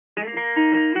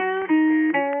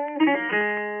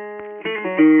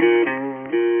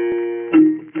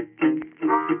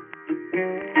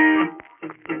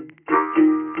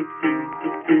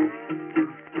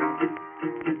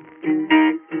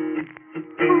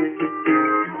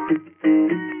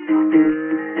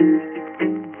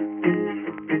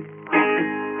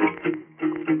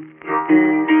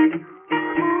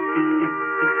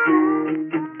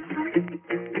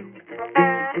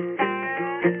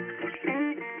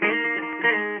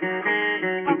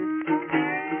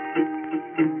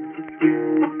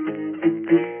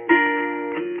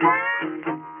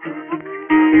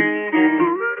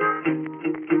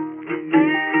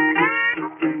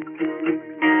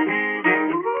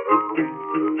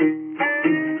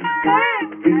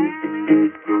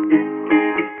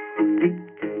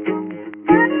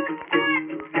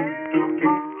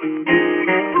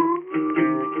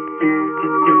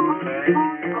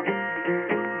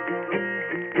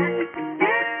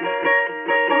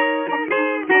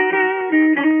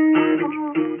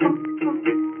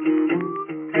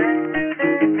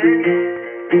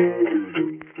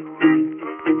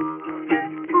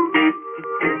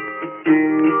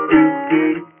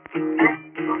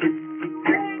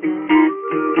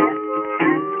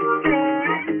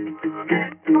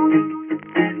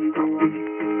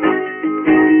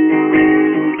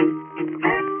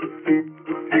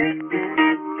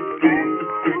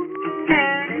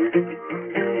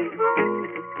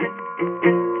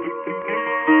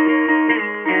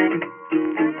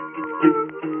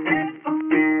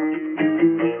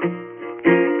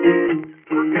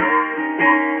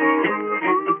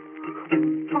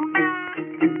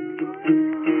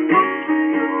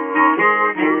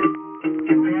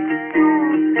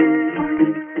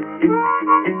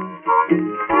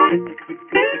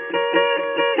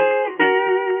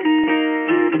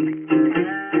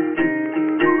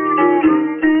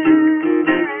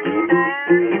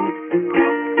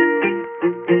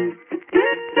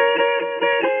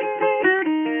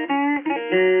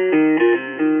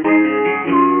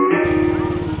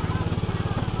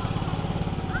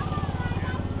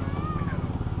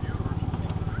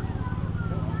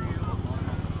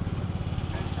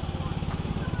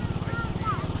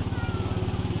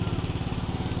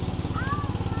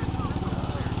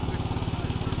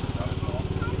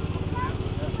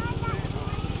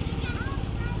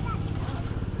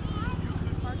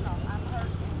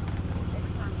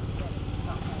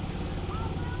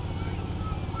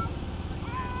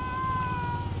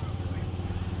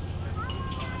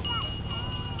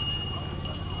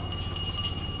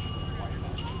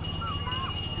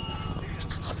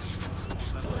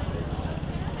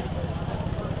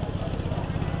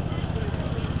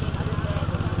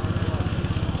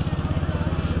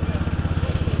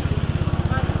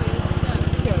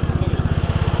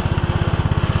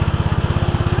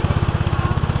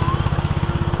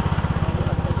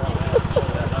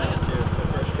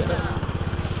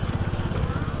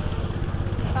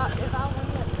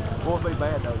Won't be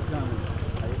bad though, it's coming.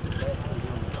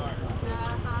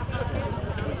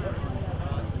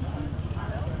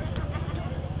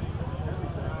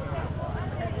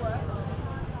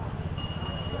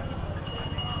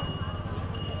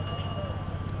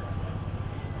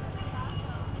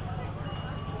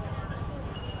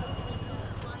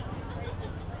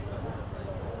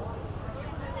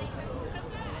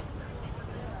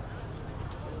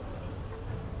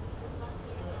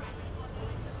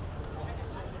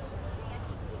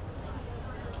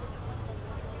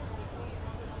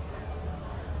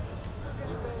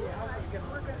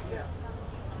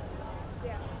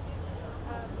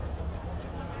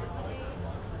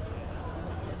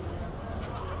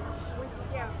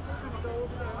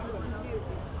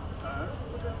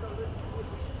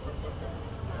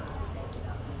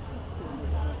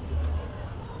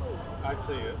 I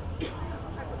see it.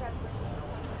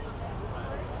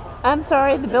 I'm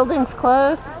sorry, the building's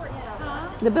closed. Huh?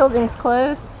 The building's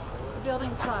closed. The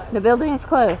building's closed. The building's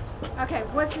closed. Okay,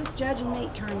 what's this judge and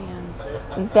meat turn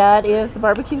in? That is the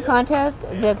barbecue contest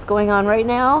that's going on right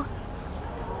now.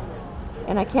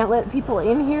 And I can't let people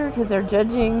in here because they're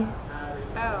judging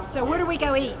Oh, so where do we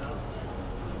go eat?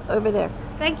 over there.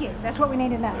 Thank you. That's what we need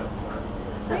to know.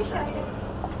 Appreciate it.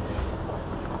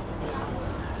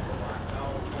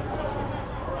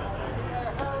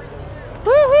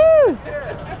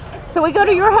 Woohoo! So we go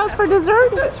to your house for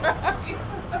dessert? That's right.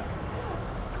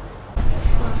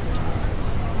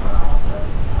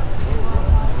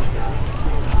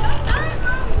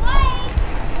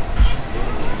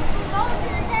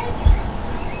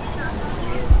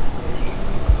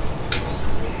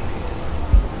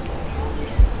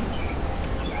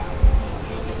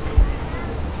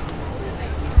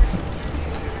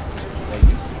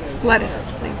 Lettuce,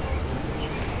 please.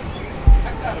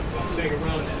 take a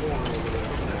run at the corner over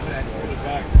there. Put it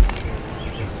back.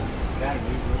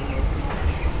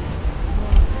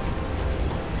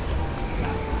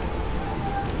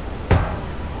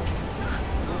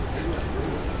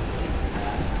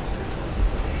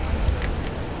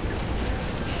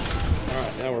 All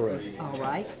right, now we're ready. All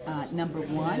right. Number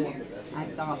one, I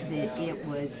thought that it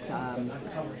was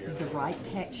the right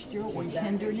texture or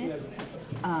tenderness.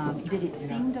 That it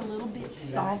seemed a little bit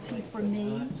salty for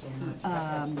me.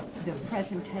 The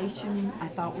presentation I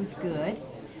thought was good.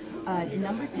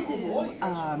 Number two,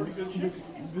 was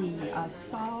the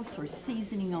sauce or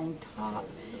seasoning on top,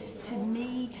 to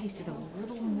me, tasted a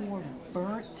little more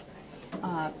burnt.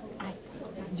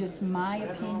 Just my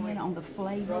opinion on the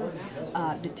flavor.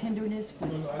 The tenderness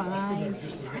was fine.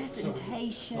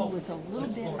 Presentation was a little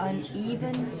bit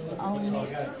uneven on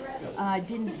it.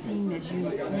 Didn't seem as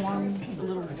uniform, a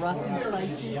little rough in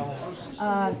places.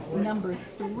 Number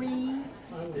three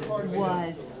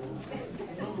was,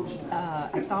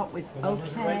 I thought was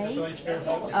okay.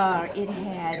 It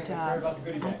had,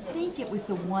 I think it was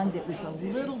the one that was a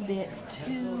little bit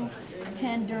too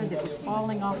tender, that was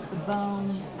falling off the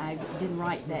bone. I didn't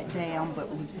write that down, but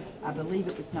I believe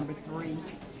it was number three.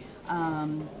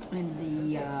 And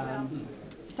the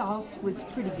sauce was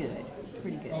pretty good.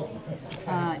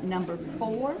 Number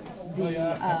four,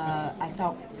 I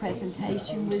thought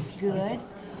presentation was good,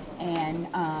 and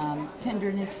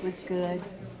tenderness was good,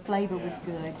 flavor was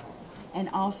good, and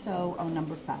also on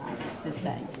number five, the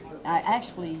same. I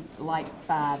actually like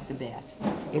five the best.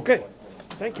 Okay,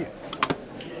 thank you.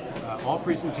 All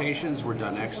presentations were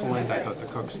done excellent. I thought the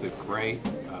cooks did great.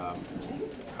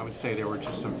 I would say there were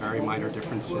just some very minor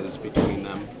differences between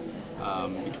them,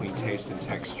 between taste and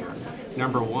texture.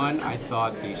 Number one, I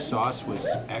thought the sauce was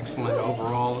excellent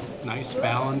overall. Nice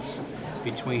balance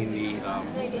between the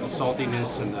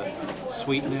saltiness and the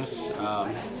sweetness.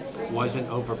 Wasn't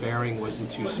overbearing, wasn't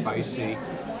too spicy.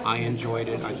 I enjoyed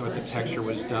it. I thought the texture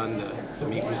was done, the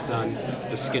meat was done,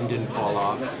 the skin didn't fall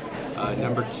off.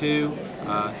 Number two,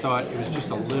 thought it was just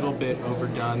a little bit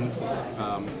overdone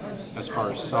as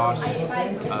far as sauce.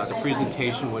 The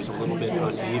presentation was a little bit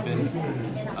uneven,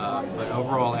 but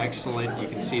overall excellent. You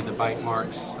can see the bite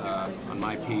marks on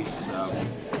my piece.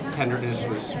 Tenderness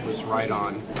was right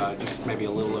on, just maybe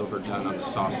a little overdone on the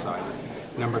sauce side.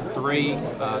 Number three,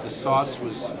 the sauce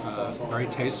was very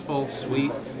tasteful,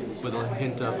 sweet, with a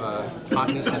hint of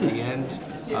hotness at the end,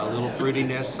 a little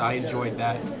fruitiness. I enjoyed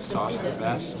that sauce the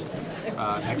best.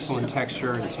 Excellent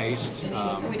texture and taste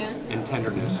and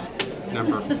tenderness.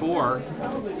 Number four,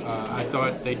 I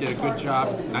thought they did a good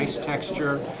job. Nice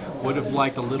texture. Would have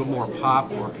liked a little more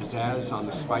pop or pizzazz on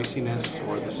the spiciness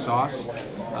or the sauce.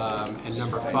 And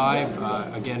number five,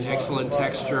 again, excellent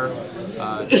texture.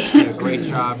 Did a great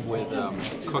job with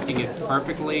cooking it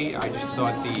perfectly. I just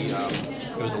thought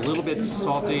it was a little bit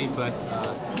salty, but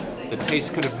the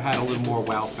taste could have had a little more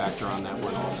wow factor on that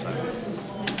one also.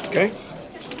 Okay.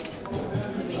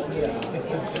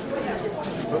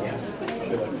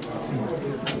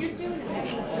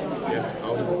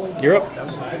 You're up.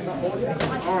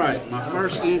 All right, my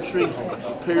first entry,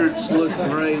 appearance looked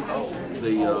great.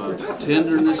 The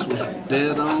tenderness was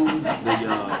dead on.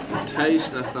 The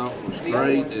taste I thought was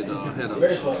great. It had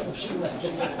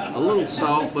a little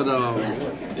salt, but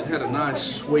it had a nice,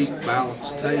 sweet,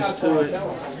 balanced taste to it.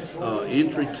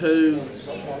 Entry two,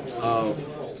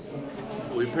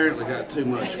 we apparently got too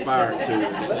much fire to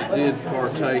it. It did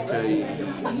partake a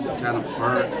kind of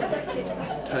burnt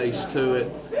taste to it,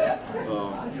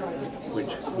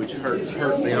 which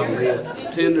hurt me on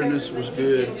it. Tenderness was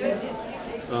good.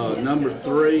 Number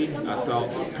three, I thought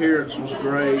the appearance was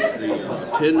great. The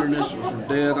tenderness was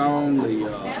dead on. The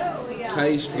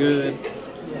taste good.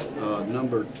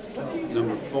 Number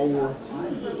four,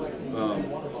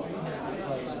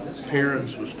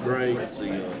 appearance was great.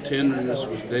 The tenderness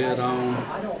was dead on.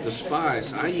 The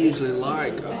spice, I usually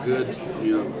like a good,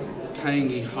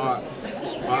 tangy, hot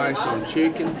spice on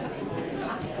chicken,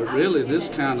 but really this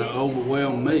kind of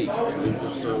overwhelmed me. It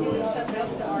was so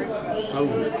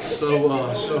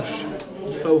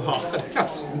hot.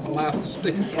 My mouth is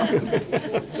still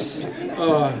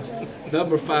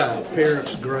number five,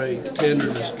 appearance great,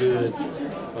 tenderness good,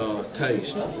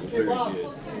 taste very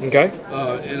good. Okay.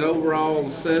 In overall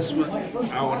assessment,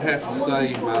 I would have to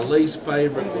say my least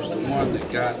favorite was the one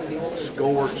that got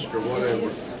scorched or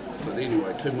whatever. But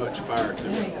anyway, too much fire to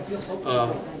it.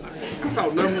 I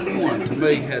thought number one to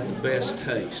me had the best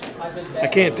taste. I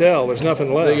can't tell. There's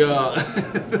nothing left.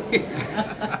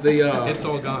 It's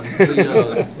all gone.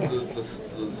 The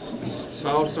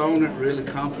sauce on it really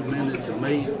complimented the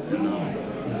meat.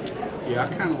 And, Yeah, I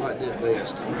kind of like that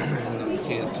best. I know you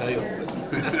can't tell,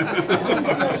 but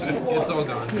it's all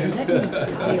gone.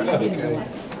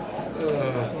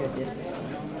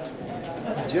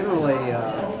 Generally,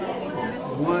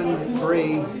 1,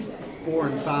 3, 4,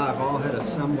 and 5 all had a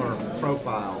similar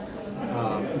profile.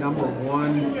 Number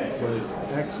 1 was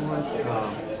excellent.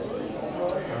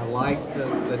 I liked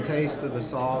the taste of the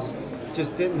sauce.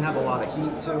 Just didn't have a lot of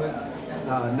heat to it.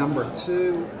 Number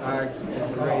 2, I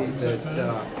agree that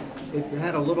it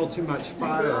had a little too much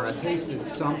fire. I tasted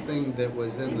something that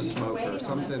was in the smoker,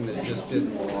 something that just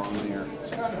didn't belong there.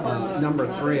 Number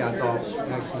 3 I thought was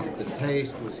excellent. The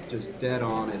taste was just dead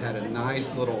on. It had a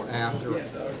nice little after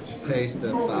taste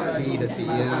of heat at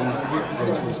the end,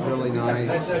 which was really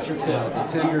nice. The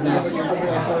tenderness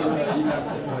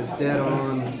was dead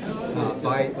on,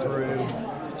 bite through.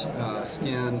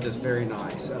 Skin, just very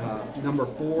nice. Number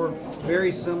 4,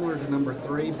 very similar to number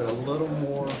 3, but a little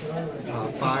more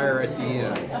fire at the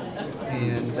end.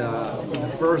 And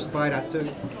the first bite I took,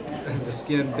 the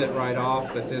skin bit right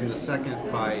off, but then the second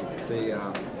bite,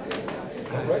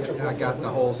 I got the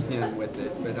whole skin with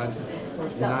it, but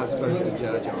you're not supposed to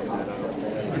judge on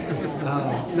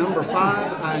that. Number 5,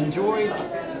 I enjoyed.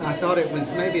 I thought it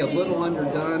was maybe a little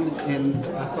underdone, and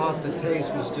I thought the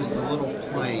taste was just a little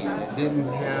plain. It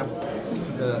didn't have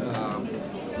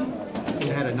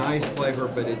it had a nice flavor,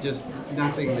 but it just,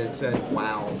 nothing that said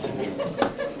wow to me.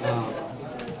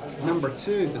 Number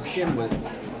 2, the skin was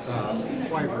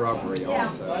quite rubbery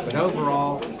also, but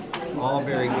overall, all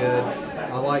very good.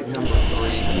 I like number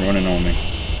 3. Running on me.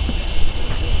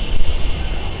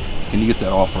 Can you get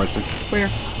that off right there? Where?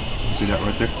 See that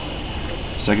right there?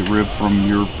 Second rib from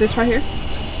your... This right here?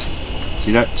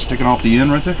 See that sticking off the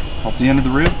end right there? Off the end of the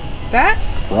rib? That?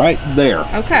 Right there.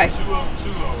 Okay.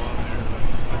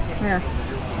 Where?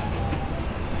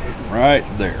 Right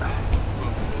there.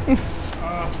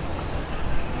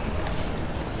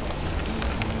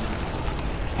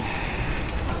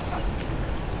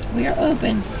 We are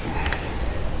open.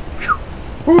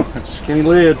 Whew, that's a skinny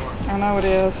lid. I know it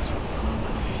is.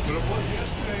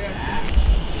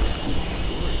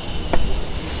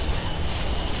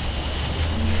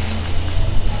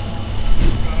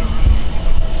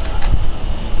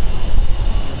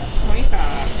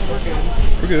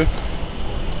 We're good.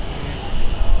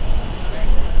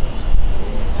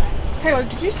 Taylor,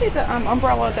 did you see the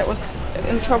umbrella that was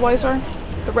in the Trailblazer?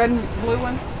 The red and blue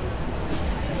one?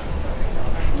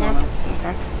 No?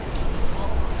 Okay.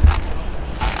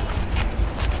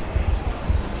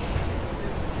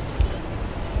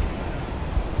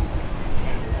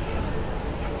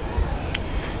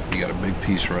 You got a big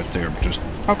piece right there, but just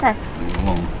okay. Leave it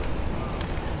alone.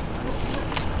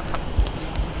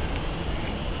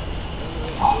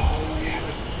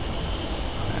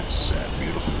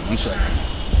 Beautiful. 1 second.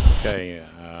 Okay,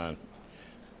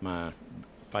 my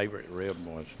favorite rib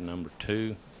was number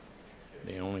 2.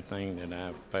 The only thing that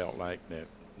I felt like that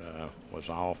was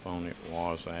off on it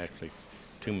was actually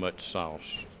too much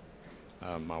sauce.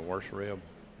 My worst rib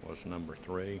was number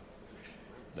 3.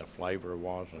 The flavor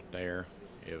wasn't there.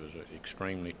 It was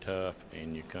extremely tough,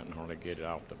 and you couldn't hardly get it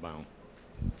off the bone.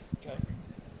 Okay.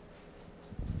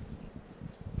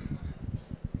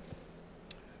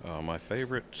 My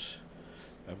favorite,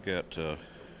 I've got,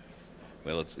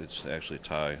 well, it's actually a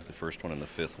tie. The first one and the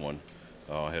 5th one.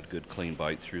 I had a good clean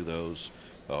bite through those.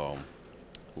 A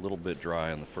little bit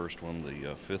dry on the first one. The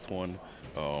 5th one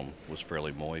was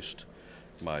fairly moist.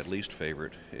 My least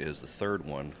favorite is the 3rd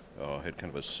one. Had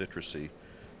kind of a citrusy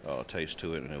taste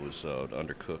to it, and it was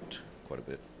undercooked quite a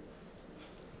bit.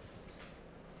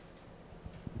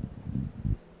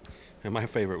 And my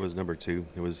favorite was number 2.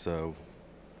 It was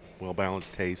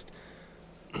well-balanced taste.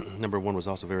 Number 1 was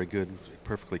also very good,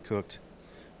 perfectly cooked.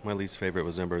 My least favorite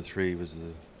was number 3. It was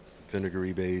the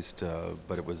vinegary based,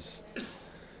 but it was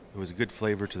a good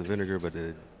flavor to the vinegar, but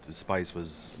the spice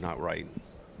was not right.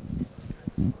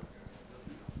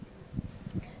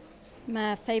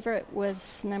 My favorite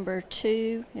was number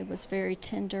 2. It was very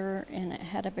tender and it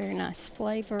had a very nice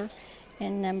flavor.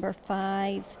 And number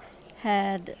 5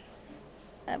 had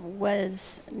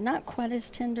was not quite as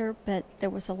tender, but there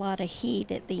was a lot of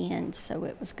heat at the end, so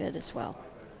it was good as well.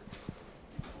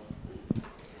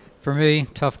 For me,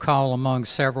 tough call among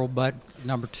several, but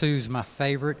number 2 is my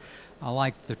favorite. I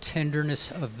like the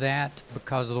tenderness of that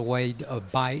because of the way a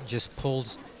bite just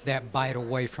pulls that bite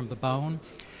away from the bone.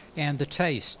 And the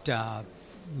taste,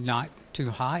 not too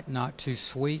hot, not too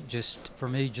sweet, just for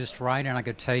me, just right, and I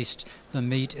could taste the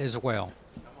meat as well.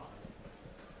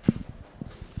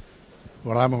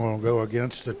 Well, I'm going to go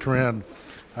against the trend.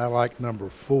 I like number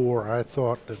 4. I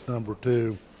thought that number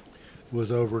 2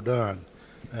 was overdone.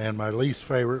 And my least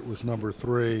favorite was number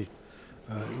 3.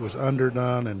 It was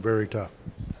underdone and very tough.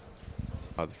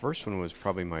 The first one was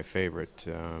probably my favorite.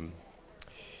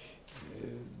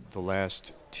 The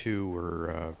last 2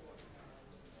 were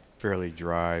fairly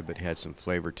dry but had some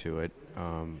flavor to it.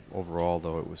 Overall,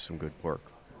 though, it was some good pork.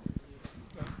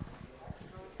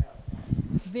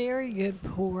 Very good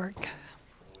pork.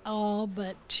 All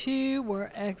but 2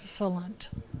 were excellent.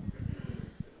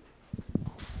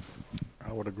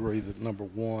 I would agree that number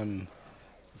 1,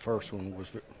 the first one,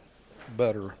 was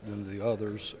better than the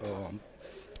others,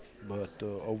 but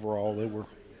overall they were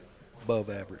above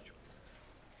average.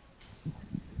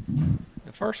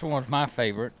 The first one was my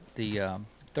favorite. The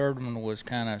third one was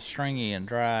kind of stringy and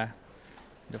dry.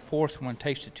 The fourth one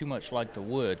tasted too much like the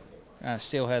wood. I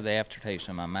still had the aftertaste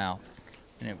in my mouth,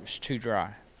 and it was too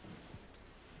dry.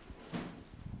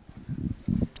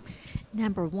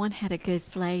 Number 1 had a good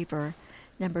flavor.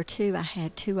 Number 2, I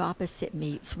had 2 opposite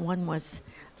meats. One was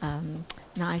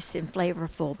nice and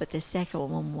flavorful, but the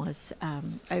second one was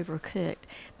overcooked.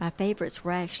 My favorites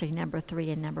were actually number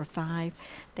 3 and number 5.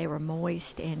 They were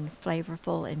moist and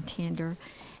flavorful and tender.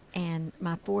 And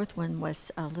my fourth one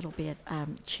was a little bit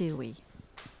chewy.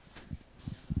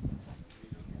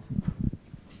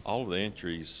 All of the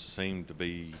entries seem to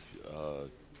be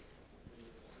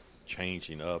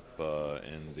changing up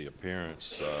in the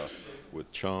appearance with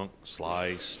chunk,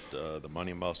 sliced, the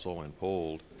money muscle, and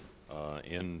pulled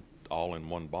all in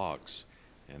one box.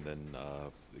 And then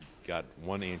got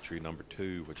one entry, number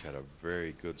 2, which had a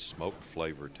very good smoked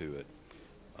flavor to it.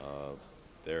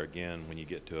 There again, when you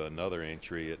get to another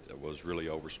entry, it was really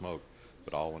over smoked.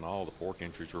 But all in all, the pork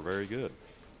entries were very good.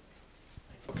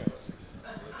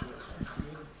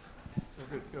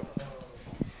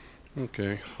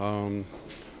 Okay.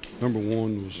 Number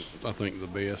 1 was, I think, the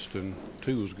best, and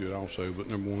 2 was good also. But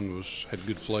number 1 had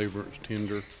good flavor. It was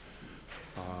tender.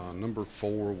 Number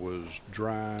 4 was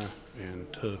dry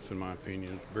and tough, in my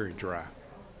opinion. Very dry.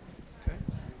 Okay.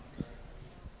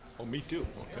 Oh, me too.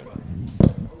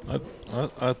 Okay.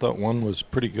 I thought 1 was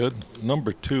pretty good.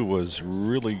 Number 2 was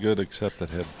really good, except it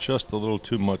had just a little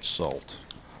too much salt.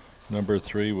 Number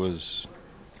 3 was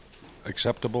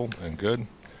acceptable and good.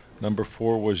 Number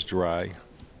 4 was dry.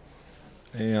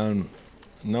 And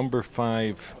number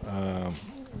 5, a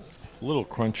little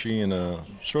crunchy and a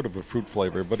sort of a fruit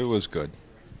flavor, but it was good.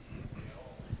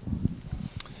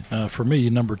 For me,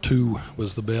 number 2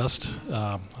 was the best.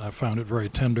 I found it very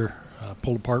tender,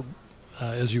 pulled apart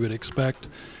as you would expect.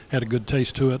 Had a good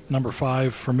taste to it. Number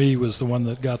 5 for me was the one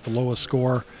that got the lowest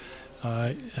score.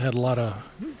 Had a lot of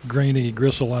grainy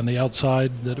gristle on the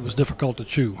outside that it was difficult to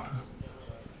chew.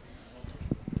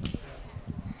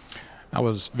 I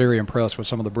was very impressed with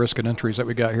some of the brisket entries that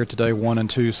we got here today. 1 and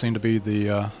 2 seem to be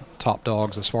the top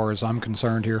dogs as far as I'm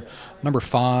concerned here. Number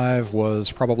 5 was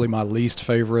probably my least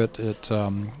favorite. It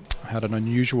had an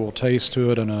unusual taste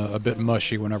to it and a bit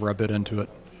mushy whenever I bit into it.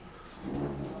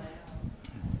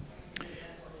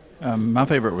 My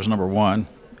favorite was number 1.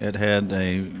 It had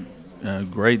a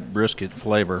great brisket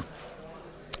flavor,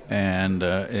 and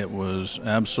it was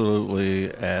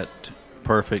absolutely at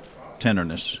perfect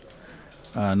tenderness.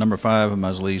 Number 5 was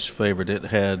my least favorite. It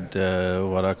had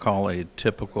what I call a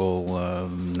typical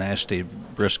nasty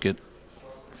brisket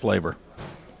flavor.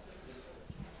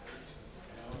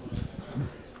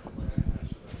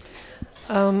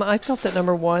 I felt that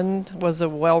number 1 was a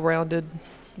well-rounded,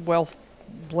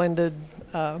 well-blended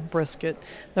brisket.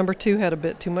 Number 2 had a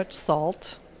bit too much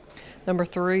salt. Number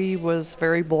 3 was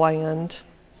very bland.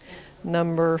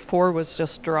 Number 4 was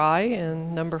just dry,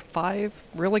 and number 5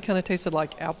 really kind of tasted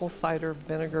like apple cider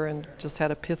vinegar and just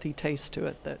had a pithy taste to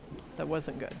it that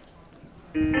wasn't good.